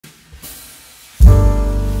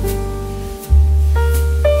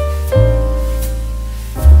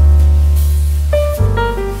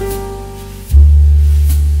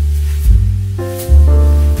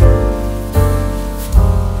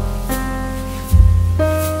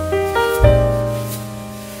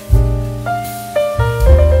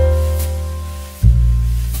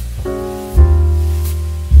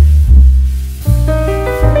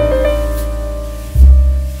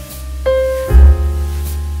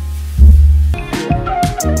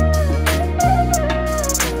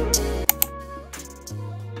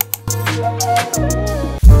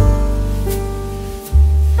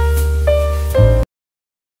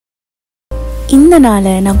இந்த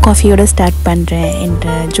நாளை நான் காஃபியோட ஸ்டார்ட் பண்ணுறேன் என்ற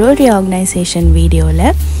ஜுவல்லரி ஆர்கனைசேஷன்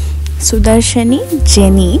வீடியோவில் சுதர்ஷினி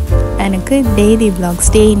ஜெனி எனக்கு daily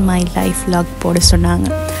vlogs day in my life vlog போட சொன்னாங்க.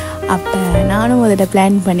 அப்போ நானும் அதோட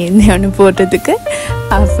பிளான் பண்ணியிருந்தேன் ஒன்று போடுறதுக்கு.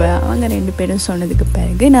 அப்போ அவங்க 2 பேரும் சொன்னதுக்கு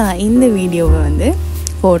பிறகு நான் இந்த வீடியோவை வந்து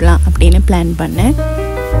போடலாம் அப்படின்னு பிளான் பண்ணேன்.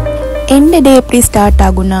 எந்த டே எப்படி ஸ்டார்ட்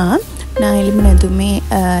ஆகும்னா, நான் எழுப்பினதுமே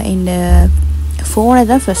இந்த ஃபோனை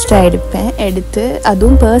தான் ஃபஸ்ட்டாக எடுத்து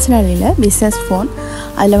அதுவும் பர்சனல் இல்லை, பிஸ்னஸ் ஃபோன்.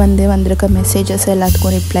 அதில் வந்திருக்க மெசேஜஸ்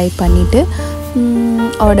எல்லாத்துக்கும் ரிப்ளை பண்ணிவிட்டு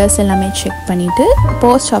ஆர்டர்ஸ் எல்லாமே செக் பண்ணிவிட்டு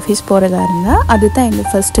போஸ்ட் ஆஃபீஸ் போகிறதா இருந்தால் அதுதான் எங்கள்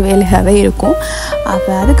ஃபஸ்ட்டு வேலையாகவே இருக்கும்.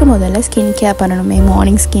 அப்போ அதுக்கு முதல்ல ஸ்கின் கேர் பண்ணணுமே,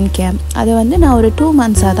 மார்னிங் ஸ்கின் கேர். அதை நான் ஒரு 2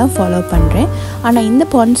 மந்த்ஸாக தான் ஃபாலோ பண்ணுறேன். ஆனால் இந்த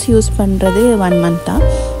பாண்ட்ஸ் யூஸ் பண்ணுறது 1 மந்த் தான்.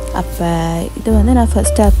 அப்போ இது நான்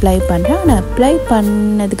ஃபஸ்ட்டு அப்ளை பண்ணுறேன். ஆனால் அப்ளை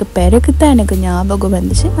பண்ணதுக்கு பிறகு தான் எனக்கு ஞாபகம்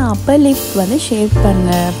வந்துச்சு, நான் அப்பர் லிப் ஷேவ்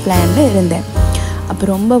பண்ண பிளானில் இருந்தேன். அப்போ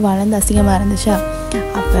ரொம்ப வளர்ந்து அசிங்கமாக இருந்துச்சா,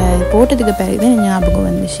 அப்போ போட்டதுக்கு பிறகு தான் எனக்கு ஞாபகம்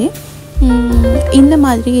வந்துச்சு. இந்த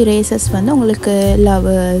மாதிரி ரேசஸ் உங்களுக்கு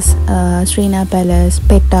லவர்ஸ், ஸ்ரீனா பேலஸ்,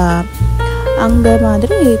 பெட்டா அங்கே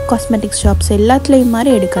மாதிரி காஸ்மெட்டிக்ஸ் ஷாப்ஸ் எல்லாத்துலேயும்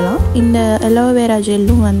மாதிரி எடுக்கலாம். இந்த அலோவேரா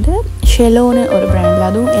ஜெல்லும் ஷெலோன்னு ஒரு பிராண்டில்,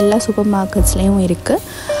 அதுவும் எல்லா சூப்பர் மார்க்கெட்ஸ்லேயும் இருக்குது.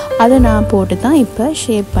 அதை நான் போட்டு தான் இப்போ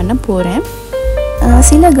ஷேவ் பண்ண போகிறேன்.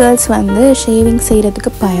 சில கேர்ள்ஸ் ஷேவிங்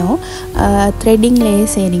செய்கிறதுக்கு பயம், த்ரெட்டிங்லேயே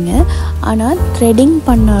செய்கிறீங்க. ஆனால் த்ரெட்டிங்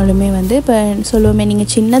பண்ணாலுமே இப்போ சொல்லுவோமே,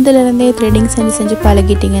 நீங்கள் சின்னதுலேருந்தே த்ரெட்டிங் செஞ்சு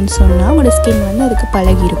பழகிட்டீங்கன்னு சொன்னால் உங்களோட ஸ்கின் அதுக்கு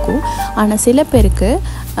பழகிருக்கும். ஆனால் சில பேருக்கு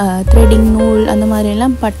த்ரெட்டிங் நூல் அந்த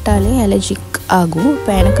மாதிரிலாம் பட்டாலே அலர்ஜிக் ஆகும்.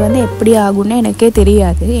 இப்போ எனக்கு எப்படி ஆகும்னு எனக்கே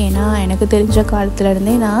தெரியாது. ஏன்னா எனக்கு தெரிஞ்ச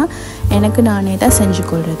காலத்துலேருந்தே எனக்கு நானே தான் செஞ்சு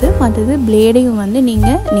கொள்வது. மற்றது பிளேடையும்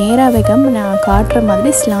நீங்கள் நேராக வைக்காமல் நான் காட்டுற மாதிரி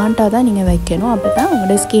ஸ்லாண்டாக தான் நீங்கள் வைக்கணும். அப்போ தான்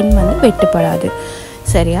உங்களோட ஸ்கின் வெட்டுப்படாது.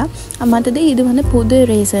 சரியா? மற்றது இது புது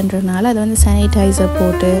ரேசன்றனால அதை சானிடைசர்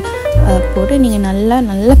போட்டு நீங்கள்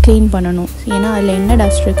நல்லா க்ளீன் பண்ணணும். ஏன்னா அதில் என்ன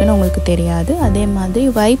டஸ்ட் இருக்குன்னு உங்களுக்கு தெரியாது. அதே மாதிரி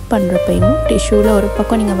வைப் பண்ணுறப்பையும் டிஷ்யூவில் ஒரு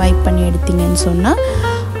பக்கம் நீங்கள் வைப் பண்ணி எடுத்தீங்கன்னு சொன்னால்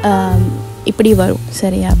இப்படி வரும்.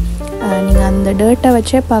 சரியா? நீங்கள் அந்த டர்ட்டை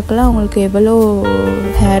வச்சே பார்க்கலாம் உங்களுக்கு எவ்வளோ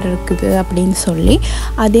ஹேர் இருக்குது அப்படின்னு சொல்லி.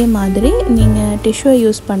 அதே மாதிரி நீங்கள் டிஷ்யூவை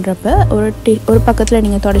யூஸ் பண்ணுறப்ப ஒரு பக்கத்தில்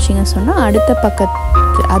நீங்கள் தொடச்சிங்கன்னு சொன்னால் அடுத்த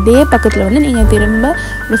அதே பக்கத்தில் நீங்கள் திரும்ப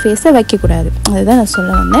ஒரு ஃபேஸை வைக்கக்கூடாது. அதுதான் நான்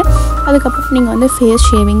சொல்ல வந்தேன். அதுக்கப்புறம் நீங்கள் ஃபேஸ்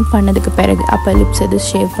ஷேவிங் பண்ணதுக்கு பிறகு, அப்போ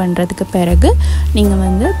லிப்ஸ் ஷேவ் பண்ணுறதுக்கு பிறகு நீங்கள்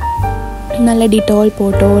நல்லா டிட்டால்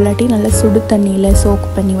போட்டோ இல்லாட்டி நல்லா சுடு தண்ணியில் சோக்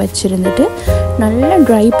பண்ணி வச்சுருந்துட்டு நல்லா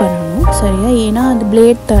ட்ரை பண்ணணும். சரியா? ஏன்னா அது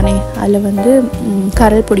பிளேட் தானே, அதில்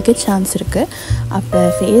கரல் பிடிக்க சான்ஸ் இருக்குது. அப்போ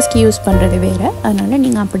ஃபேஸ்க்கு யூஸ் பண்ணுறது வேறு, அதனால்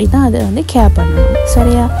நீங்கள் அப்படி தான் அதை கேர் பண்ணணும்.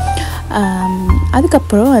 சரியா?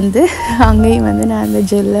 அதுக்கப்புறம் அங்கேயும் நான் அந்த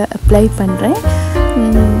ஜெல்லை அப்ளை பண்ணுறேன்.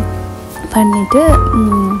 பண்ணிவிட்டு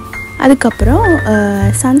அதுக்கப்புறம்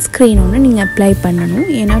சன்ஸ்க்ரீன் ஒன்று நீங்கள் அப்ளை பண்ணணும்.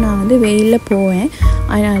 ஏன்னா நான் வெயிலில் போவேன்.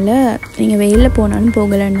 அதனால் நீங்கள் வெயிலில் போனாலும்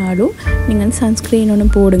போகலைன்னாலும் நீங்கள் சன்ஸ்க்ரீன் ஒன்று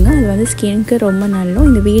போடுங்க. அது ஸ்கின்க்கு ரொம்ப நல்லது.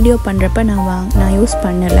 இந்த வீடியோ பண்ணுறப்ப நான் யூஸ்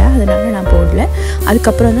பண்ணலை, அதனால் நான் போடல.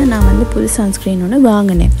 அதுக்கப்புறம் தான் நான் புது சன்ஸ்க்ரீன் ஒன்று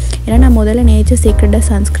வாங்கினேன். ஏன்னா நான் முதல்ல நேச்சர் சீக்ரெட்டாக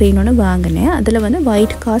சன்ஸ்க்ரீன் ஒன்று வாங்கினேன். அதில்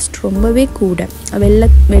ஒயிட் காஸ்ட் ரொம்பவே கூட,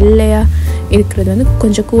 வெள்ளையாக இருக்கிறது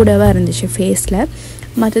கொஞ்சம் கூடவாக இருந்துச்சு ஃபேஸில்.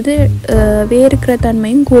 மற்றது வேறுக்கிற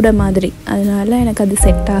தன்மையும் கூட மாதிரி, அதனால் எனக்கு அது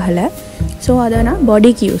செட் ஆகலை. ஸோ அதை நான்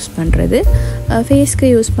பாடிக்கு யூஸ் பண்ணுறது. ஃபேஸ்க்கு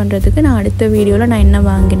யூஸ் பண்ணுறதுக்கு நான் அடுத்த வீடியோவில் நான் என்ன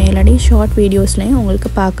வாங்கினேன், இல்லாட்டி ஷார்ட் வீடியோஸ்லேயும்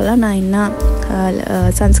உங்களுக்கு பார்க்கலாம் நான் என்ன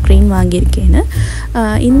சன்ஸ்க்ரீன் வாங்கியிருக்கேன்னு.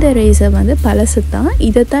 இந்த ரேசர் பழசு தான்.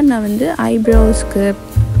 இதை தான் நான் ஐப்ரோஸ்க்கு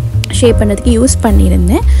ஷேப் பண்ணுறதுக்கு யூஸ்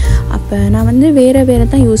பண்ணியிருந்தேன். அப்போ நான் வேறு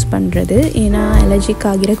தான் யூஸ் பண்ணுறது, ஏன்னா அலர்ஜிக்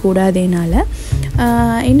ஆகிடக்கூடாதுனால.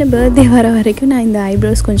 இந்த பர்த்டே வர வரைக்கும் நான் இந்த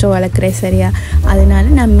ஐப்ரோஸ் கொஞ்சம் வளர்க்குறேன். சரியா? அதனால்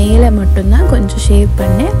நான் மேலே மட்டும்தான் கொஞ்சம் ஷேப்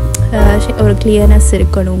பண்ணேன், ஒரு கிளியர்னஸ்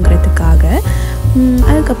இருக்கணுங்கிறதுக்காக.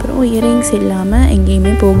 அதுக்கப்புறம் இயரிங்ஸ் இல்லாமல்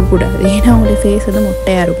எங்கேயுமே போகக்கூடாது. ஏன்னா உங்களுடைய ஃபேஸ்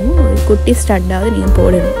மொட்டையாக இருக்கும். ஒரு குட்டி ஸ்டட்டாவது நீங்கள்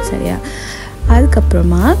போடணும். சரியா?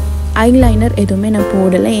 அதுக்கப்புறமா ஐலைனர் எதுவுமே நான்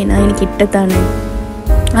போடலை, ஏன்னா எனக்கு கிட்டத்தானே.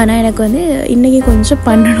 ஆனால் எனக்கு இன்றைக்கி கொஞ்சம்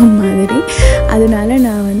பண்ணணும் மாதிரி, அதனால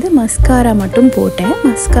நான் மஸ்காரா மட்டும் போட்டேன்.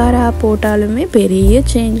 மஸ்காரா போட்டாலுமே பெரிய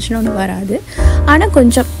சேஞ்ச்னு ஒன்று வராது, ஆனால்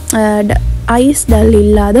கொஞ்சம் ஐஸ் டல்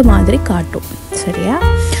இல்லாத மாதிரி காட்டும். சரியா?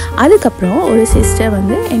 அதுக்கப்புறம் ஒரு சிஸ்டர்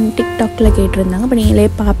என் டிக்டாக்ல கேட்டிருந்தாங்க, இப்போ நீங்களே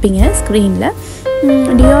பார்ப்பீங்க ஸ்க்ரீனில்,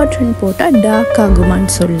 டியோட்ரண்ட் போட்டால் டார்க்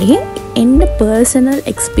ஆகுமான்னு சொல்லி. என்ன பர்சனல்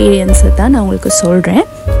எக்ஸ்பீரியன்ஸை தான் நான் உங்களுக்கு சொல்கிறேன்.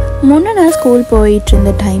 முன்னே நான் ஸ்கூல் போயிட்டு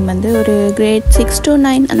இருந்த டைம் ஒரு கிரேட் 6 to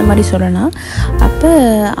 9 அந்த மாதிரி சொல்லலாம். அப்போ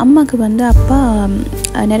அம்மாவுக்கு அப்பா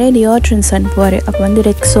நிறைய டியோட்ரன்ஸ் அனுப்புவார். அப்போ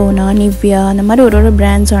ரெக்ஸோனா, நிவ்யா அந்த மாதிரி ஒரு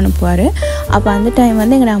பிராண்ட்ஸ் அனுப்புவார். அப்போ அந்த டைம்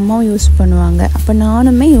எங்கள் அம்மாவும் யூஸ் பண்ணுவாங்க. அப்போ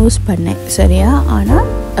நானுமே யூஸ் பண்ணேன். சரியா? ஆனால்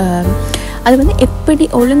அது வந்து எப்படி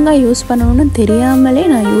ஒழுங்காக யூஸ் பண்ணணும்னு தெரியாமலே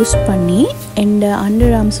நான் யூஸ் பண்ணி என்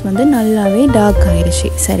அண்டர் ஆர்ம்ஸ் வந்து நல்லாவே டார்க் ஆகிடுச்சு.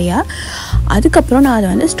 சரியா, அதுக்கப்புறம் நான் அதை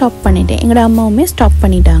வந்து ஸ்டாப் பண்ணிட்டேன். எங்களோட அம்மாவுமே ஸ்டாப்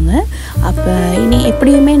பண்ணிட்டாங்க. அப்போ இனி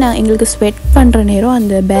எப்படியுமே நான் எங்களுக்கு ஸ்வெட் பண்ணுற நேரம்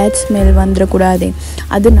அந்த பேட் ஸ்மெல் வந்துடக்கூடாது,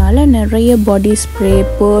 அதனால நிறைய பாடி ஸ்ப்ரே,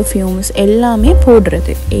 பர்ஃப்யூம்ஸ் எல்லாமே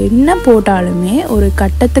போடுறது. என்ன போட்டாலுமே ஒரு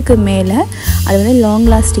கட்டத்துக்கு மேலே அது வந்து லாங்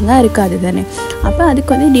லாஸ்டிங்காக இருக்காது தானே. அப்போ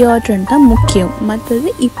அதுக்கு வந்து டியோட்ரண்ட் தான் முக்கியம்.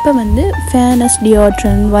 மற்றது இப்போ வந்து ஃபேனஸ்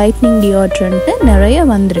டியோட்ரண்ட், ஒயிட்னிங் டியோட்ரண்ட்டு நிறைய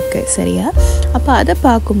வந்திருக்கு. சரியா, அப்போ அதை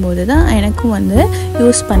பார்க்கும்போது தான் எனக்கும் வந்து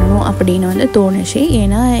யூஸ் பண்ணணும் அப்படின்னு வந்து தோணுச்சு.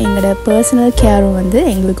 ஏன்னா எங்களோட பர்சனல் கேரும் வந்து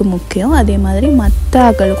எங்களுக்கு முக்கியம். அதே மாதிரி மற்ற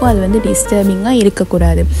ஆக்களுக்கும் அது வந்து டிஸ்டர்பிங்காக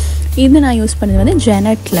இருக்கக்கூடாது. இது நான் யூஸ் பண்ணது வந்து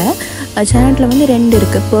ஜெனட்டில் வந்து 2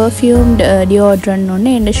 இருக்குது, பர்ஃப்யூம் டியோட்ரண்ட்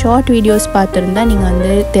ஒன்று. என்னோட ஷார்ட் வீடியோஸ் பார்த்துருந்தா நீங்கள்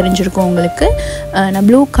வந்து தெரிஞ்சிருக்கோம் உங்களுக்கு. நான்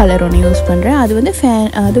ப்ளூ கலர் ஒன்று யூஸ் பண்ணுறேன்.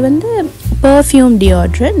 அது வந்து பர்ஃப்யூம்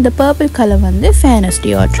டியோட்ரண்ட். இந்த பர்பிள் கலர் வந்து ஃபேனஸ்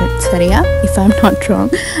டியோட்ரண்ட். சரியா, இஃப் ஐம் நாட்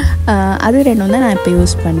ராங். அது 2 தான் நான் இப்போ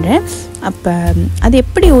யூஸ் பண்ணுறேன். அப்போ அது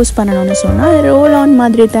எப்படி யூஸ் பண்ணணும்னு சொன்னால், அது ரோல் ஆன்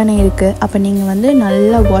மாதிரி தானே இருக்குது. அப்போ நீங்கள் வந்து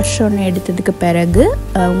நல்லா வாஷ் ஒன்று எடுத்ததுக்கு பிறகு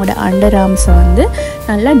உங்களோட அண்டர் ஆர்ம்ஸை வந்து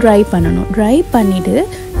நல்லா ட்ரை பண்ணணும். ட்ரை பண்ணிவிட்டு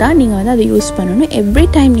தான் நீங்கள் வந்து அதை யூஸ் பண்ணணும். எவ்ரி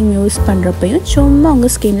டைம் நீங்கள் யூஸ் பண்ணுறப்பையும் சும்மா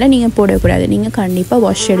உங்கள் ஸ்கின்னில் நீங்கள் போடக்கூடாது. நீங்கள் கண்டிப்பாக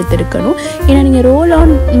வாஷ் எடுத்துருக்கணும். ஏன்னா நீங்கள் ரோல்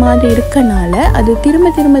ஆன் மாதிரி இருக்கனால அது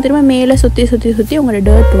திரும்ப மேலே சுற்றி உங்களோட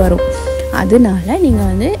டர்ட் வரும். அதனால நீங்கள்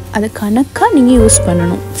வந்து அதை கணக்காக நீங்கள் யூஸ்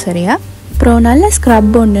பண்ணணும். சரியா, அப்புறம் நல்ல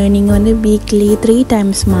ஸ்க்ரப் ஒன்று நீங்கள் வந்து வீக்லி 3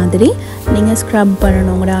 times மாதிரி நீங்கள் ஸ்க்ரப்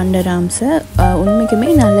பண்ணணும் உங்களோட அண்டர் ஆர்ம்ஸை. உண்மைக்குமே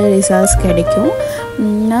நல்ல ரிசல்ட்ஸ் கிடைக்கும்.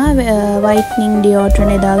 நான் ஒயிட்னிங்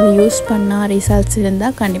டியோட்ரண்ட் ஏதாவது யூஸ் பண்ணால் ரிசல்ட்ஸ்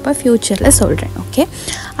இருந்தால் கண்டிப்பாக ஃப்யூச்சரில் சொல்கிறேன். ஓகே,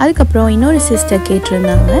 அதுக்கப்புறம் இன்னொரு சிஸ்டர்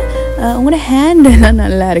கேட்டிருந்தாங்க, உங்களோட ஹேண்டெல்லாம்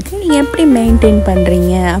நல்லா இருக்குது, நீங்கள் எப்படி மெயின்டைன்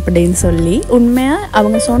பண்ணுறீங்க அப்படின்னு சொல்லி. உண்மையாக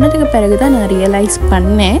அவங்க சொன்னதுக்கு பிறகு தான் நான் ரியலைஸ்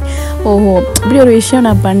பண்ணேன், ஓஹோ இப்படி ஒரு விஷயம்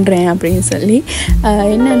நான் பண்ணுறேன் அப்படின்னு சொல்லி.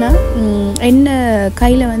 என்னென்னா, என்ன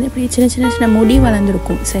கையில் வந்து இப்படி சின்ன முடி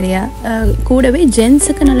வளர்ந்துருக்கும். சரியா, கூடவே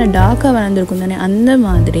ஜென்ஸுக்கு நல்லா டார்க்காக வளர்ந்துருக்கும் தானே, அந்த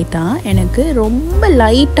மாதிரி தான் எனக்கு ரொம்ப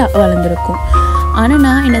லைட்டாக வளர்ந்துருக்கும். ஆனால்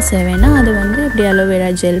நான் என்ன செய்வேன்னா, அது வந்து இப்படி அலோவேரா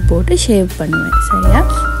ஜெல் போட்டு ஷேவ் பண்ணுவேன். சரியா,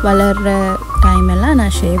 வளர்கிற டைம் எல்லாம்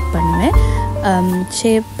நான் ஷேவ் பண்ணுவேன்.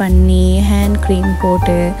 ஷேவ் பண்ணி ஹேண்ட் க்ரீம்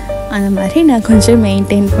போட்டு அந்த மாதிரி நான் கொஞ்சம்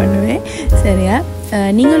மெயின்டைன் பண்ணுவேன். சரியா,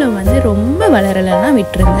 நீங்களும் வந்து ரொம்ப வளரலைன்னா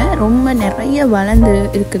விட்டுருங்க. ரொம்ப நிறைய வளர்ந்து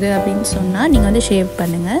இருக்குது அப்படின்னு சொன்னால் நீங்கள் வந்து ஷேவ்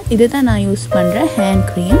பண்ணுங்கள். இதுதான் நான் யூஸ் பண்ணுற ஹேண்ட்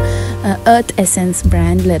க்ரீம், எர்த் எசன்ஸ்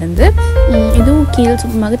பிராண்ட்லேருந்து. இதுவும் கீழ்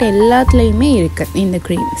சூப்பர் மார்க்கெட் எல்லாத்துலேயுமே இருக்குது இந்த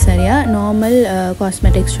க்ரீம். சரியா, நார்மல்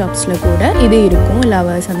காஸ்மெட்டிக்ஸ் ஷாப்ஸில் கூட இது இருக்கும்,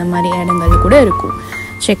 லவர்ஸ் அந்த மாதிரி இடங்கள் கூட இருக்கும்.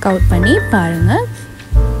 செக் அவுட் பண்ணி பாருங்கள்.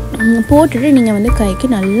 போட்டுட்டு நீங்கள் வந்து கைக்கு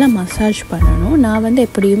நல்லா மசாஜ் பண்ணணும். நான் வந்து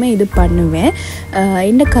எப்படியுமே இது பண்ணுவேன்.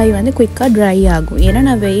 இந்த கை வந்து குயிக்காக ட்ரை ஆகும். ஏன்னா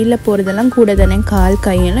நான் வெயிலில் போகிறதெல்லாம் கூட தானே, கால்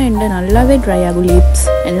கையெல்லாம் என்ன நல்லாவே ட்ரை ஆகும், லிப்ஸ்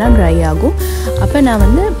எல்லாம் ட்ரை ஆகும். அப்போ நான்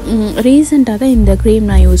வந்து ரீசெண்டாக தான் இந்த க்ரீம்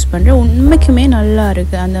நான் யூஸ் பண்ணுறேன். உண்மைக்குமே நல்லா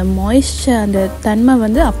இருக்குது. அந்த மாய்ஸ்சர், அந்த தன்மை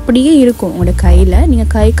வந்து அப்படியே இருக்கும் உங்களோட கையில்.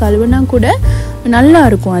 நீங்கள் கை கழுவுனா கூட நல்லா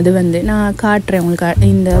இருக்கும். அது வந்து நான் காட்டுறேன்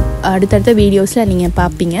உங்களுக்கு, இந்த அடுத்தடுத்த வீடியோஸில் நீங்கள்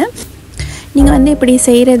பார்ப்பீங்க. நீங்கள் வந்து இப்படி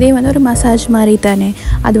செய்கிறதே வந்து ஒரு மசாஜ் மாதிரி தானே.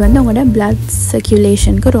 அது வந்து உங்களோட பிளட்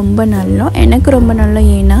சர்க்குலேஷனுக்கு ரொம்ப நல்ல, எனக்கு ரொம்ப நல்ல.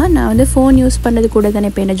 ஏன்னா நான் வந்து ஃபோன் யூஸ் பண்ணுறது கூட தானே,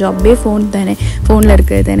 இப்போ என்ன ஜாப்பே ஃபோன் தானே, ஃபோனில்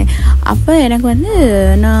இருக்கிறது தானே. அப்போ எனக்கு வந்து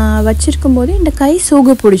நான் வச்சுருக்கும் போது இந்த கை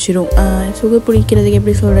சூகு பிடிச்சிரும். சூகு பிடிக்கிறதுக்கு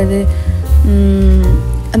எப்படி சொல்கிறது,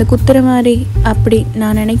 அந்த குத்துற மாதிரி, அப்படி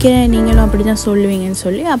நான் நினைக்கிறேன் நீங்களும் அப்படி தான் சொல்லுவீங்கன்னு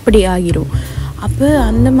சொல்லி அப்படி ஆகிரும். அப்போ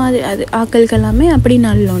அந்த மாதிரி அது ஆக்களுக்கு எல்லாமே அப்படி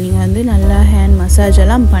நல்லோம். நீங்கள் வந்து நல்லா ஹேண்ட் மசாஜ்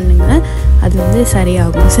எல்லாம் பண்ணுங்கள், அது வந்து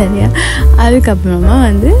சரியாகும். சரியா, அதுக்கப்புறமா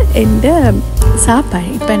வந்து எந்த சாப்பாடு,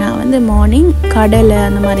 இப்போ நான் வந்து மார்னிங் கடலை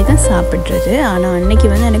அந்த மாதிரி தான் சாப்பிட்றது. ஆனால் அன்றைக்கி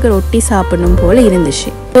வந்து எனக்கு ரொட்டி சாப்பிடணும் போல் இருந்துச்சு.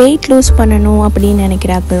 வெயிட் லூஸ் பண்ணணும் அப்படின்னு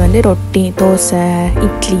நினைக்கிறாப்ப வந்து ரொட்டி, தோசை,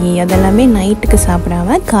 இட்லி அதெல்லாமே நைட்டுக்கு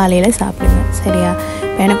சாப்பிடாம காலையில் சாப்பிடுங்க. சரியா,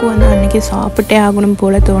 எனக்கும் வந்து அன்றைக்கி சாப்பிட்டே ஆகணும்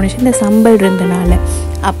போல் தோணுச்சு, இந்த சம்பல் இருந்தனால.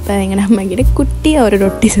 அப்போ எங்கள் நம்மக்கிட்ட குட்டியாக ஒரு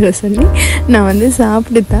ரொட்டி சொல்லி நான் வந்து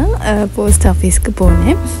சாப்பிட்டு தான் போஸ்ட் ஆஃபீஸ்க்கு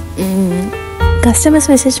போனேன். கஸ்டமர்ஸ்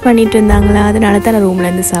மெசேஜ் பண்ணிகிட்டு இருந்தாங்களா, அதனால தான் நான்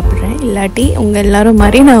ரூம்லேருந்து சாப்பிட்றேன். இல்லாட்டி உங்கள் எல்லோரும்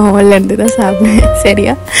மாதிரி நான் ஹால்லேருந்து தான் சாப்பிடுவேன்.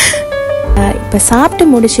 சரியா, இப்போ சாப்பிட்டு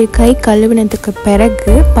முடிச்சு கை கழுவினதுக்கு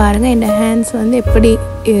பிறகு பாருங்கள் என் ஹேண்ட்ஸ் வந்து எப்படி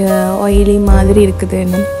ஆயிலி மாதிரி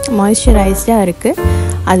இருக்குதுன்னு, மாய்ஸ்சரைஸ்டாக இருக்குது.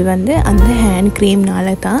 அது வந்து அந்த ஹேண்ட் க்ரீம்னால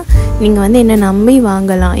தான். நீங்கள் வந்து என்னை நம்பி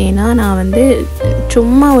வாங்கலாம். ஏன்னா நான் வந்து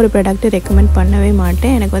சும்மா ஒரு ப்ராடக்ட்டை ரெக்கமெண்ட் பண்ணவே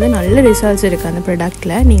மாட்டேன். எனக்கு வந்து நல்ல ரிசல்ட்ஸ் இருக்குது அந்த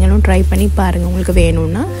ப்ராடக்ட்டில். நீங்களும் ட்ரை பண்ணி பாருங்கள் உங்களுக்கு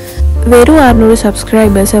வேணும்னா. வெறும் 600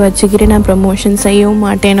 சப்ஸ்கிரைபர்ஸை வச்சுக்கிட்டு நான் ப்ரமோஷன் செய்யவும்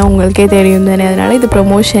மாட்டேன்னா உங்களுக்கே தெரியும் தானே. அதனால் இது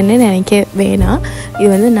ப்ரமோஷன்னு நினைக்க வேணாம். இது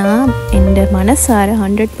வந்து நான் என் மனசார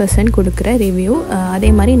 100% கொடுக்குற ரிவ்யூ.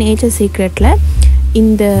 அதே மாதிரி நேச்சர் சீக்ரெட்டில்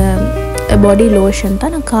இந்த பாடி லோஷன்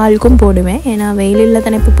தான் நான் காலுக்கும் போடுவேன். ஏன்னா வெயிலில்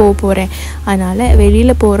தானே இப்போ போகிறேன். அதனால்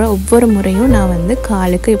வெளியில் போகிற ஒவ்வொரு முறையும் நான் வந்து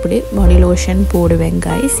காலுக்கு இப்படி பாடி லோஷன் போடுவேன்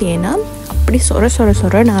கைஸ். ஏன்னா அப்படி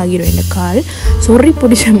சொரன்னு ஆகிரும், இந்த கால் சொறி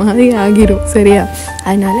பிடிச்ச மாதிரி ஆகிரும் சரியா.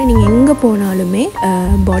 அதனால் நீங்கள் எங்கே போனாலுமே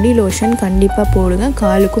பாடி லோஷன் கண்டிப்பாக போடுங்க.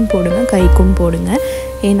 காலுக்கும் போடுங்க, கைக்கும் போடுங்க.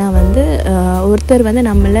 ஏன்னா வந்து ஒருத்தர் வந்து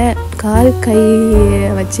நம்மளை கால் கை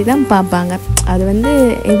வச்சு தான் பார்ப்பாங்க. அது வந்து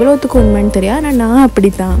எவ்வளோத்துக்கு உண்மைன்னு தெரியாது. ஆனால் நான்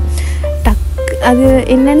அப்படி தான் அது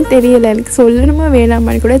என்னன்னு தெரியலை, எனக்கு சொல்லணுமா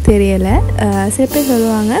வேணாமான்னு கூட தெரியலை. சில பேர்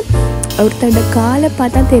சொல்லுவாங்க ஒருத்தரோட காலை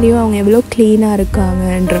பார்த்தா தெரியும் அவங்க எவ்வளோ க்ளீனாக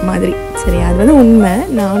இருக்காங்கன்ற மாதிரி. சரி, அது வந்து உண்மை.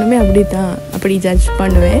 நானுமே அப்படி ஜட்ஜ்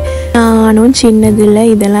பண்ணுவேன். நானும் சின்னதில்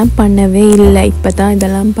இதெல்லாம் பண்ணவே இல்லை. இப்போ தான்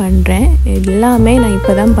இதெல்லாம் பண்ணுறேன். எல்லாமே நான்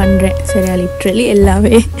இப்போ தான் பண்ணுறேன் சரியா, லிட்ரலி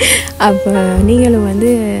எல்லாமே. அப்போ நீங்களும்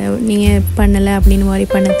வந்து நீங்கள் பண்ணலை அப்படின்னு மாதிரி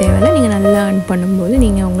பண்ண தேவையில்லை. நீங்கள் நல்லா earn பண்ணும்போது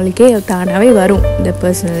நீங்கள் உங்களுக்கே தானாகவே வரும் இந்த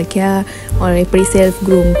பர்சனலுக்காக எப்படி செல்ஃப்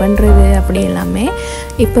க்ரூம் பண்ணுறது அப்படி எல்லாமே.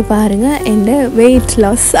 இப்போ பாருங்கள் இந்த வெயிட்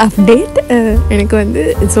லாஸ் அப்டேட். எனக்கு வந்து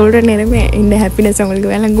சொல்கிற நேரமே இந்த ஹாப்பினஸ்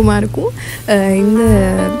உங்களுக்கு விளங்குமா இருக்கும். இந்த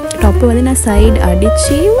டாப்பை வந்து நான் சைடு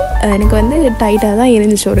அடித்து எனக்கு வந்து டைட்டாக தான்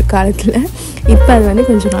இருந்துச்சு ஒரு காலத்தில். இப்போ அது வந்து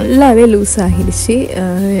கொஞ்சம் நல்லாவே லூஸ் ஆகிடுச்சு.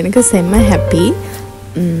 எனக்கு செம்ம ஹாப்பி.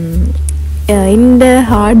 இந்த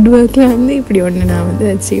ஹார்ட் ஒர்க்கில் வந்து இப்படி ஒன்று நான் வந்து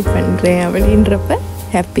அச்சீவ் பண்ணுறேன் அப்படின்றப்ப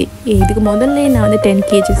ஹாப்பி. இதுக்கு முதல்ல நான் வந்து 10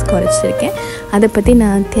 kgs குறைச்சிருக்கேன். அதை பற்றி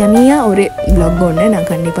நான் தனியாக ஒரு vlog ஒன்று நான்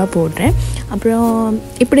கண்டிப்பாக போடுறேன். அப்புறம்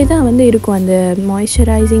இப்படி தான் வந்து இருக்கும். அந்த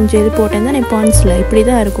மாய்ஸ்சரைசிங் ஜெல் போட்டேன் தான் பான்ஸில் இப்படி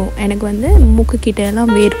தான் இருக்கும். எனக்கு வந்து மூக்கு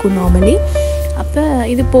கிட்டெல்லாம் வேர்க்கும் நார்மலி. அப்போ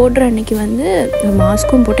இது போடுற அன்றைக்கி வந்து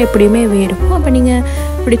மாஸ்க்கும் போட்டு எப்படியுமே வேர்க்கும். அப்போ நீங்கள்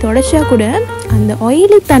இப்படி தொடச்சா கூட அந்த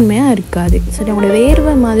ஆயிலி தன்மையாக இருக்காது சரி, அவங்களோட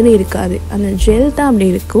வேர்வை மாதிரி இருக்காது. அந்த ஜெல் தான் அப்படி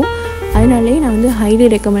இருக்கும். அதனாலே நான் வந்து ஹைலி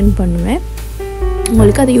ரெக்கமெண்ட் பண்ணுவேன்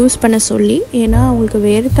உங்களுக்கு அதை யூஸ் பண்ண சொல்லி. ஏன்னா உங்களுக்கு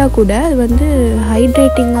வேர்த்தா கூட அது வந்து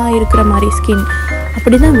ஹைட்ரேட்டிங்காக இருக்கிற மாதிரி ஸ்கின்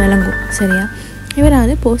அப்படி தான் விளங்கும் சரியா. இவர்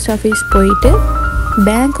வந்து போஸ்ட் ஆஃபீஸ் போயிட்டு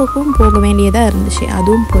பேங்க்குக்கும் போக வேண்டியதாக இருந்துச்சு.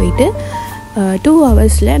 அதுவும் போயிட்டு 2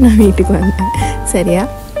 ஹவர்ஸில் நான் வீட்டுக்கு வந்தேன் சரியா.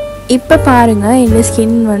 இப்போ பாருங்கள் இந்த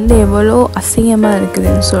ஸ்கின் வந்து எவ்வளோ அசிங்கமாக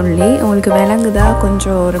இருக்குதுன்னு சொல்லி உங்களுக்கு விளங்குதா.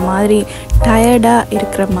 கொஞ்சம் ஒரு மாதிரி டயர்டாக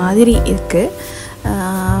இருக்கிற மாதிரி இருக்குது.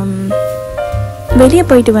 வெளியே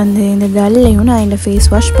போயிட்டு வந்து இந்த டல்லையும் நான் இந்த ஃபேஸ்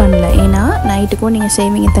வாஷ் பண்ணல. ஏன்னா நைட்டுக்கும் நீங்கள்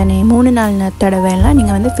செய்வீங்க தானே, 3-4 தடவைலாம்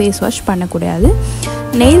நீங்கள் வந்து ஃபேஸ் வாஷ் பண்ணக்கூடாது.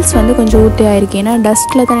 நெயில்ஸ் வந்து கொஞ்சம் ஊட்டியாக இருக்குது. ஏன்னா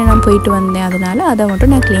டஸ்ட்டில் தானே நான் போயிட்டு வந்தேன். அதனால் அதை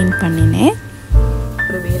மட்டும் நான் க்ளீன் பண்ணினேன்.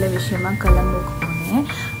 ஒரு வேலை விஷயமாக கிளம்புக்கு போனேன்.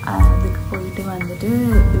 அதுக்கு போயிட்டு வந்துட்டு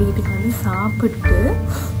வீட்டுக்கு வந்து சாப்பிட்டு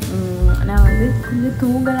நான் வந்து கொஞ்சம்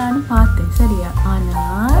தூங்கலான்னு பார்த்தேன் சரியா.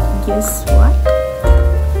 ஆனால் கெஸ் வாட்,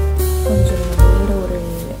 கொஞ்சம் வேறு ஒரு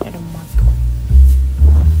இடம் மாற்றும்.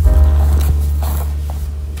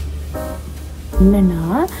 என்னென்னா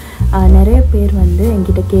நிறைய பேர் வந்து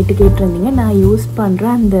என்கிட்ட கேட்டிருந்தீங்க நான் யூஸ் பண்ணுற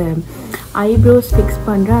அந்த ஐப்ரோஸ் ஃபிக்ஸ்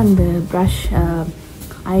பண்ணுற அந்த ப்ரஷ்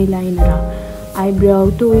ஐலைனராக ஐப்ரோ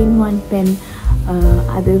 2-in-1 பென்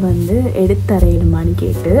அது வந்து எடுத்தரையிடுமான்னு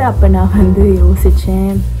கேட்டு. அப்போ நான் வந்து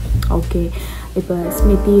யோசித்தேன், ஓகே இப்போ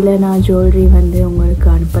ஸ்மித்தியில் நான் ஜுவல்லரி வந்து உங்களுக்கு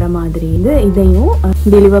அனுப்புகிற மாதிரி வந்து இதையும்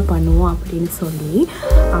டெலிவர் பண்ணுவோம் அப்படின்னு சொல்லி.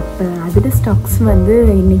 அப்போ அதில் ஸ்டாக்ஸ் வந்து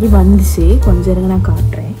இன்றைக்கி வந்துச்சு. கொஞ்சம் இருங்க நான்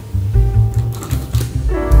காட்டுறேன்.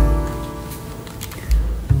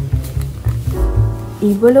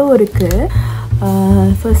 இவ்வளோ இருக்குது.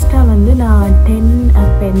 ஃபர்ஸ்ட்டாக வந்து நான் 10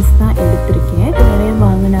 பென்ஸ் தான் எடுத்திருக்கேன். நிறைய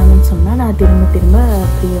வாங்கினாங்கன்னு சொன்னால் நான் திரும்ப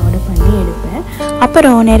ப்ரீ ஆர்டர் பண்ணி எடுப்பேன்.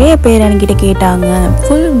 அப்புறம் நிறைய பேர் என்கிட்ட கேட்டாங்க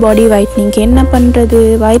ஃபுல் பாடி ஒயிட்னிங்க்கு என்ன பண்ணுறது,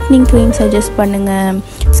 ஒயிட்னிங் க்ரீம் சஜஸ்ட் பண்ணுங்கள்,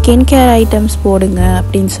 ஸ்கின் கேர் ஐட்டம்ஸ் போடுங்க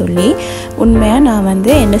அப்படின்னு சொல்லி. உண்மையாக நான்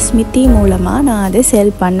வந்து என் ஸ்மித்தி மூலமாக நான் அதை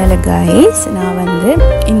செல் பண்ணலை கைஸ். நான் வந்து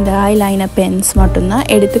இந்த ஐலைனர் பென்ஸ் மட்டும்தான்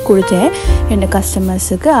எடுத்து கொடுத்தேன் என்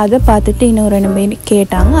கஸ்டமர்ஸுக்கு. அதை பார்த்துட்டு இன்னும் 2 பேர்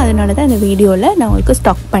கேட்டாங்க. அதனால தான் இந்த வீடியோவில் நான் உங்களுக்கு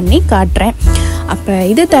ஸ்டாக் பண்ணி காட்டுறேன். அப்போ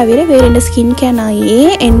இது தவிர வேறு எந்த ஸ்கின் கேர் நான்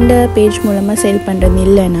ஏன் எந்த பேஜ் மூலமாக சேல் பண்ணுறது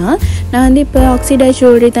இல்லைன்னா, நான் வந்து இப்போ ஆக்சிடைஸ்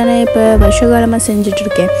ஜுவல்லரி தானே இப்போ வருஷகாலமாக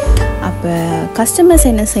செஞ்சிட்ருக்கேன். அப்போ கஸ்டமர்ஸ்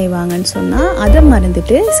என்ன செய்வாங்கன்னு சொன்னால் அதை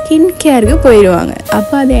மறந்துட்டு ஸ்கின் கேருக்கு போயிடுவாங்க.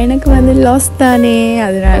 அப்போ அது எனக்கு வந்து லாஸ் தானே.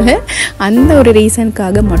 அதனால் அந்த ஒரு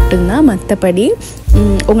ரீசனுக்காக மட்டும்தான். மற்றபடி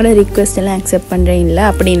உங்களோட ரிக்வெஸ்ட் எல்லாம் அக்செப்ட் பண்ணுறேன் இல்லை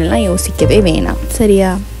அப்படின்லாம் யோசிக்கவே வேணாம்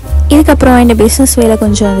சரியா. இதுக்கப்புறம் இந்த பிஸ்னஸ் வேலை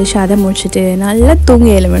கொஞ்சம் இருந்துச்சு, அதை முடிச்சுட்டு நல்லா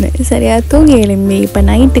தூங்கி எழும்பணும். சரியா, தூங்கி எழும்பி இப்போ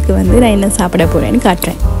நைட்டுக்கு வந்து நான் என்ன சாப்பிட போகிறேன்னு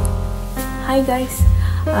காட்டுறேன். ஹாய் கைஸ்,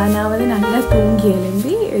 நான் வந்து நல்லா தூங்கி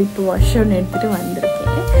எழும்பி இப்போ வாஷ் ஒன்று எடுத்துகிட்டு வந்திருக்கேன்.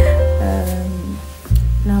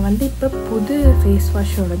 நான் வந்து இப்போ புது ஃபேஸ்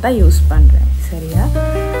வாஷோடு தான் யூஸ் பண்ணுறேன். சரியா,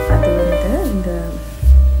 அது வந்து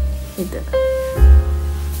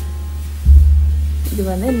இது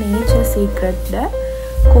வந்து நேச்சர் சீக்ரெட்டில்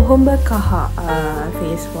கொஹம்பா கஹா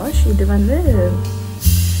ஃபேஸ் வாஷ். இது வந்து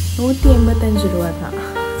 185 ரூபா தான்.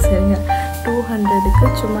 சரிங்க, 200க்கு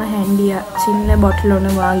சும்மா ஹேண்டியாக சின்ன பாட்டில்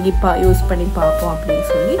ஒன்று வாங்கி யூஸ் பண்ணி பார்ப்போம் அப்படின்னு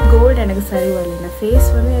சொல்லி. கோல்டு எனக்கு சரி வரல. ஃபேஸ்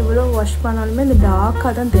வந்து எவ்வளோ வாஷ் பண்ணாலுமே இந்த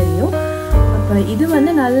டார்க்காக தான் தெரியும். அப்போ இது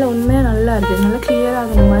வந்து நல்ல உண்மையாக நல்லா இருக்குது, நல்லா கிளியர்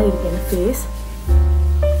ஆகிற மாதிரி இருக்குது என் ஃபேஸ்.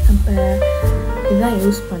 அப்போ இதுதான்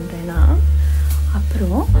யூஸ் பண்ணுறேன் நான்.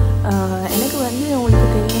 அப்புறம் எனக்கு வந்து உங்களுக்கு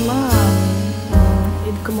தெரியுமா,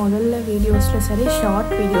 இதுக்கு முதல்ல வீடியோஸில் சரி,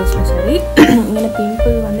 ஷார்ட் வீடியோஸில் சரி, எனக்கு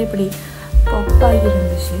பிம்பிள் வந்து இப்படி பாப்பாகி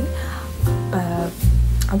இருந்துச்சு.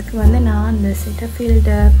 அதுக்கு வந்து நான் அந்த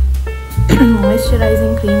செட்டஃபீல்டு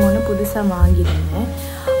மாய்ஸ்சரைசிங் க்ரீம் ஒன்று புதுசாக வாங்கியிருந்தேன்.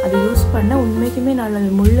 அது யூஸ் பண்ண உண்மைக்குமே நல்லது,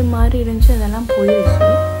 முள் மாதிரி இருந்துச்சு, அதெல்லாம் போயிடுச்சு.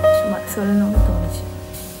 சும்மா சொல்லணும்னு தோணுச்சு.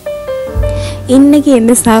 இன்றைக்கி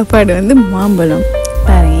என்ன சாப்பாடு வந்து மாம்பழம்.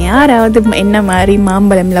 பாருங்க, யாராவது என்ன மாதிரி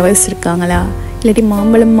மாம்பழம் லவர்ஸ் இருக்காங்களா, இல்லாட்டி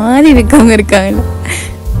மாம்பழம் மாதிரி இருக்கவங்க இருக்காங்களா?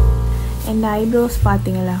 என் ஐப்ரோஸ்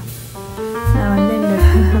பார்த்தீங்களா, நான் வந்து இந்த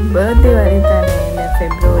பர்த்டே வருதானே, இந்த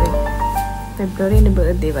ஃபெப்ரவரி இந்த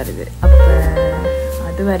பர்த்டே வருது. அப்போ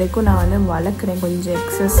அது வரைக்கும் நான் வந்து வளர்க்குறேன். கொஞ்சம்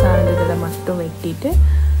எக்ஸஸ் ஆனதில் மட்டும் வெட்டிட்டு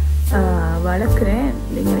வளர்க்குறேன்.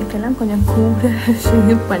 எனக்கெல்லாம் கொஞ்சம் கூட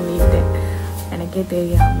ஷேவ் பண்ணிட்டேன் எனக்கே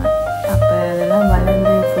தெரியாமல். அப்போ அதெல்லாம்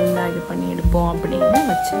வளர்ந்து ஃபுல்லாக இது பண்ணி எடுப்போம் அப்படின்னு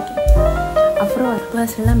வச்சுருக்கேன். அப்புறம்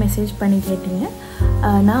பர்சனலாக மெசேஜ் பண்ணி கேட்டிங்க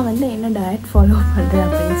நான் வந்து என்ன டயட் ஃபாலோ பண்ணுறேன்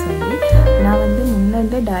அப்படின்னு சொல்லி. நான் வந்து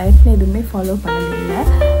முன்னாடி டயட்னு எதுவுமே ஃபாலோ பண்ணதில்லை,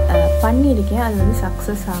 பண்ணியிருக்கேன். அது வந்து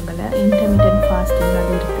சக்ஸஸ் ஆகலை. இன்டர்மீடியன்ட் ஃபாஸ்டிங்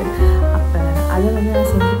அது இருக்குது. அப்போ அதை வந்து நான்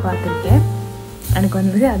செஞ்சு பார்த்துருக்கேன், எனக்கு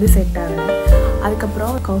வந்து அது செட் ஆகலை. அதுக்கப்புறம்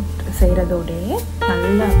ஒர்க் அவுட் செய்கிறதோடையே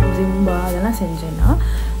நல்லா ஜும்பா அதெல்லாம் செஞ்சேன்னா,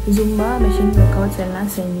 ஜும்பா மெஷின் ஒர்க் அவுட்ஸ் எல்லாம்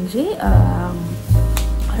செஞ்சு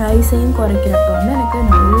ரைஸையும் குறைக்கிறப்ப வந்து எனக்கு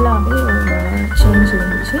நல்லாவே சேஞ்ச்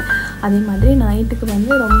இருந்துச்சு. அதே மாதிரி நைட்டுக்கு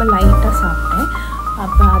வந்து ரொம்ப லைட்டாக சாப்பிட்டேன்.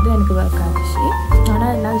 அப்போ அது எனக்கு ஒர்க் ஆகிடுச்சு.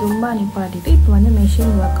 ஆனால் எல்லாம் ஜும்பா நிப்பாட்டிட்டு இப்போ வந்து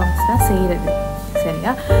மெஷின் ஒர்க் அவுட்ஸ் தான் செய்கிறது.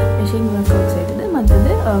 சரியா, மெஷின் ஒர்க் அவுட் செய்கிறது,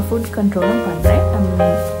 மற்றது ஃபுட் கண்ட்ரோலும் பண்ணுறேன்.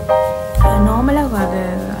 நார்மலாக அந்த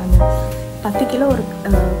 10 கிலோ ஒரு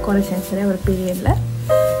குறைச்சேன். சரியா, ஒரு பீரியடில்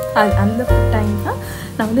அந்த டைம் தான்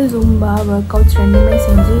நான் வந்து ஜும்பா ஒர்க் அவுட்ஸ் ரெண்டுமே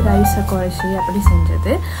செஞ்சு ரைஸை குறைச்சி அப்படி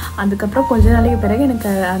செஞ்சது. அதுக்கப்புறம் கொஞ்ச நாளைக்கு பிறகு எனக்கு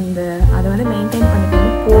அதை வந்து மெயின்டைன்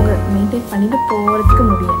பண்ணிட்டு போகிறதுக்கு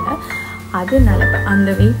முடியலை. அதனால அந்த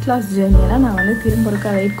வெயிட் லாஸ் ஜேர்னியெல்லாம் நான் வந்து திரும்ப இருக்க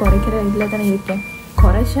வெயிட் குறைக்கிற இதில் தானே இருக்கேன்.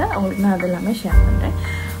 குறைச்சா அவங்களுக்கு நான் அது எல்லாமே ஷேர் பண்ணுறேன்.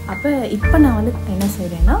 அப்போ இப்போ நான் வந்து என்ன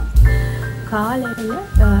செய்கிறேன்னா, காலையில்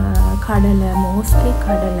கடலை, மோஸ்ட்லி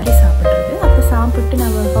கடலை சாப்பிட்றது. அப்போ சாப்பிட்டு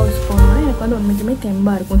நான் ஒர்க் அவுட்ஸ் போனோன்னா எனக்கு வந்து உண்மைக்குமே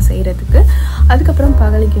தெம்பாக இருக்கும் செய்கிறதுக்கு. அதுக்கப்புறம்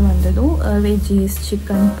பகலுக்கு வந்ததும் வெஜ்ஜீஸ்,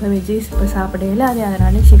 சிக்கன். இப்போ வெஜ்ஜீஸ் இப்போ சாப்பிடல,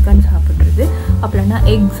 அதனால சிக்கன் சாப்பிட்றது. அப்படின்னா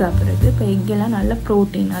எக் சாப்பிட்றது. இப்போ எக்கெல்லாம் நல்ல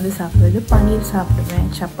ப்ரோட்டீன், அது சாப்பிட்றது. பன்னீர் சாப்பிடுவேன்,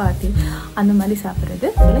 சப்பாத்தி அந்த மாதிரி சாப்பிட்றது.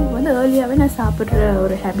 எனக்கு வந்து ஏர்லியாகவே நான் சாப்பிட்ற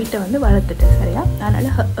ஒரு ஹேபிட்டை வந்து வளர்த்துட்டேன். சரியா, அதனால்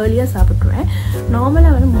ஏர்லியாக சாப்பிட்ருவேன்.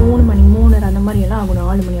 நார்மலாக வந்து 3 மணி 3:30 அந்த மாதிரியெல்லாம் ஆகும்,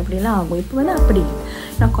 4 மணி அப்படியெல்லாம் ஆகும். இப்போ வந்து அப்படி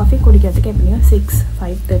நான் காஃபி குடிக்கிறதுக்கு எப்படின்னா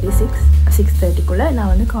 6:30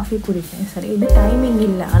 நான் வந்து காஃபி குடிப்பேன். சரி, இது டைமிங்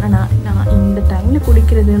இல்லை, ஆனால் நான் இந்த டைமில்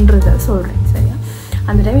குடிக்கிறதுன்றத சொல்கிறேன். சரியா,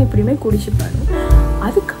 அந்த டைம் எப்படியுமே குடிச்சுப்பாரு.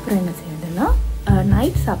 அதுக்கப்புறம் என்ன செய்யறதுன்னா,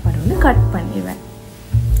 நைட் சாப்பாடு வந்து கட் பண்ணிடுவேன்.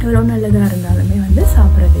 எவ்வளோ நல்லதாக இருந்தாலுமே வந்து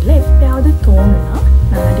சாப்பிட்றதில்லை. எப்பயாவது தோணுன்னா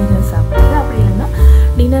நான் டின்னர் சாப்பிட்றது. அப்படி இல்லைன்னா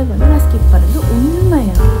டின்னர் வந்து நான் ஸ்கிப் பண்ணுறது.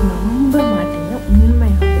 உண்மையாக நம்ப மாட்டேங்க,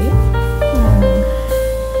 உண்மையாகவே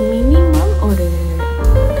மினிமம் ஒரு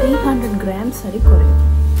 300 grams சரி குறையும்.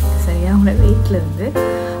 சரியா, அவங்களோட வெயிட்டில் இருந்து.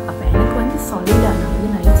 அப்போ எனக்கு வந்து சாலிடாக நான் வந்து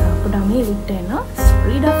நைட் சாப்பிடாமே விட்டேன்னா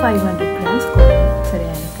சாலிடாக 500 grams குறையும்.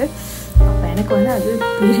 சரியா, எனக்கு அப்போ எனக்கு வந்து அது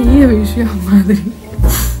பெரிய விஷயம் மாதிரி.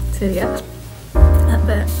 சரியா,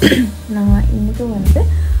 அப்போ நான் இன்றைக்கும் வந்து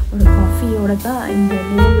ஒரு காஃபியோட தான் இந்த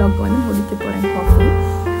டே vlog வந்து முடிக்க போகிறேன். காஃபி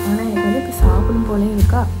ஆனால் எனக்கு வந்து இப்போ சாப்பிடும் போலே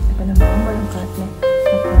இருக்கா. இப்போ இந்த மாம்பழம் காட்டினேன்,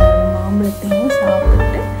 அப்போ மாம்பழத்தையும்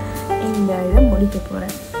சாப்பிட்டு இந்த இதை முடிக்க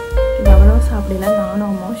போகிறேன். இது அவ்வளோ சாப்பிடலாம், நானும்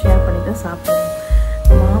அம்மாவும் ஷேர் பண்ணி தான் சாப்பிடுவேன்.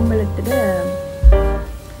 மாம்பழத்தில்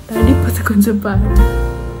தடிப்பது கொஞ்சம் பாருங்க.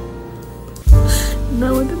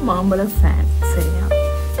 நான் வந்து மாம்பழம் ஃபேன். சரியா,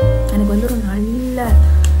 எனக்கு வந்து ஒரு நல்ல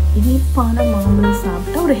இனிப்பான மாம்பழம்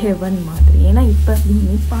சாப்பிட்டா ஒரு ஹெவன் மாதிரி. ஏன்னா இப்போ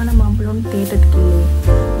இனிப்பான மாம்பழம்னு கேட்டதுக்கு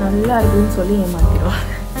நல்லா இருக்குதுன்னு சொல்லி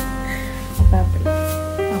ஏமாத்திடுவாங்க. அப்போ அப்படி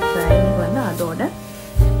அப்போ இன்னைக்கு வந்து அதோட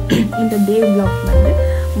இந்த டே vlog வந்து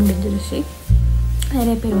முடிஞ்சிருச்சு.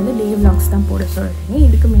 நிறைய பேர் வந்து டே vlogs தான் போட சொல்கிறீங்க.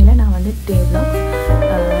 இதுக்கு மேலே நான் வந்து டே vlogs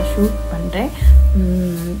ஷூட் பண்ணுறேன்.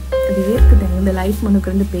 அது இருக்குது இந்த லைஃப்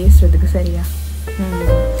முன்னுக்கு பேசுகிறதுக்கு. சரியா?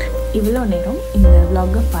 இவ்வளோ நேரம் இந்த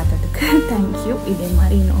vlog-ஐ பார்த்ததுக்கு தேங்க்யூ. இதே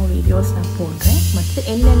மாதிரி இன்னும் வீடியோஸ் நான் போடுறேன். மற்ற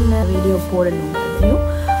என்னென்ன வீடியோ போடணுங்கிறதையும்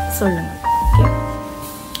சொல்லுங்கள். ஓகே.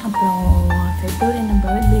 அப்புறம் ஃபெப்ரவரி என்ன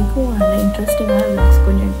பர்த்டேக்கும் நல்ல இன்ட்ரெஸ்டிங்கான vlogs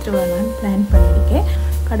கொஞ்சம் எடுத்துகிட்டு வரலான்னு பிளான் பண்ணியிருக்கேன்.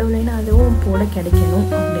 கடவுளைன்னு அதுவும் போட கிடைக்கணும்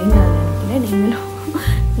அப்படின்னு நான் நினைக்கிறேன்.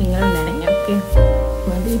 நீங்களும் நினைங்க. ஓகே.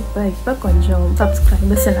 வந்து இப்போ கொஞ்சம்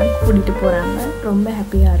சப்ஸ்கிரைபர்ஸ் எல்லாம் கூட்டிகிட்டு போகிறாங்க. ரொம்ப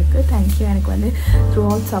ஹாப்பியாக இருக்குது. தேங்க்யூ. எனக்கு வந்து த்ரூ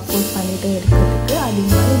அவுட் சப்போர்ட் பண்ணிகிட்டே இருக்கிறதுக்கு, அதே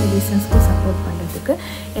மாதிரி இந்த பிஸ்னஸ்க்கும் சப்போர்ட் பண்ணுறதுக்கு.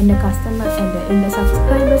 இந்த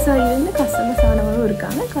சப்ஸ்கிரைபர்ஸாக இருந்து கஸ்டமர்ஸ் ஆனவங்களும்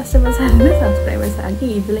இருக்காங்க, கஸ்டமர்ஸாக இருந்து சப்ஸ்கிரைபர்ஸ் ஆகி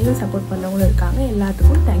இதுலேயும் சப்போர்ட் பண்ணவங்களும் இருக்காங்க.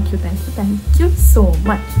 எல்லாத்துக்கும் தேங்க்யூ ஸோ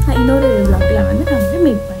மச். இன்னொரு vlog-ல வந்து நான் வந்து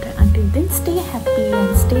மீட் பண்ணுறேன். Until then, stay happy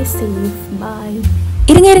and stay safe. Bye.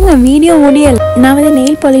 இருங்க வீடியோ முடியல். நான் வந்து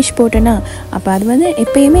நெயில் பாலிஷ் போட்டேன்னா அப்போ அது வந்து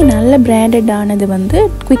எப்போயுமே நல்ல பிராண்டடானது வந்து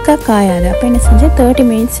குயிக்காக காயாது. அப்போ என்ன செஞ்சேன், 30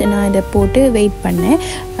 minutes நான் இதை போட்டு வெயிட் பண்ணேன்.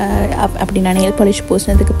 அப்படி நான் நெயில் பாலிஷ்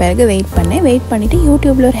பூசினதுக்கு பிறகு வெயிட் பண்ணிவிட்டு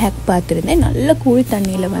யூடியூப்பில் ஒரு ஹேக் பார்த்துருந்தேன். நல்ல கூழ்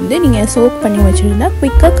தண்ணியில் வந்து நீங்கள் சோக் பண்ணி வச்சுருந்தா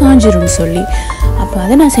குயிக்காக காஞ்சிரும்னு சொல்லி. அப்போ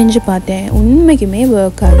அதை நான் செஞ்சு பார்த்தேன். உண்மைக்குமே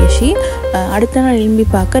ஒர்க் ஆகிடுச்சு. அடுத்த நாள் எழும்பி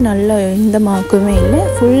பார்க்க நல்ல எந்த மார்க்குமே இல்லை,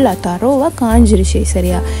 ஃபுல்லாக தரோவாக காஞ்சிருச்சு.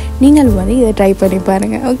 சரியா? நீங்களும் வந்து இதை ட்ரை பண்ணி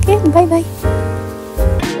பாருங்கள். Okay, by.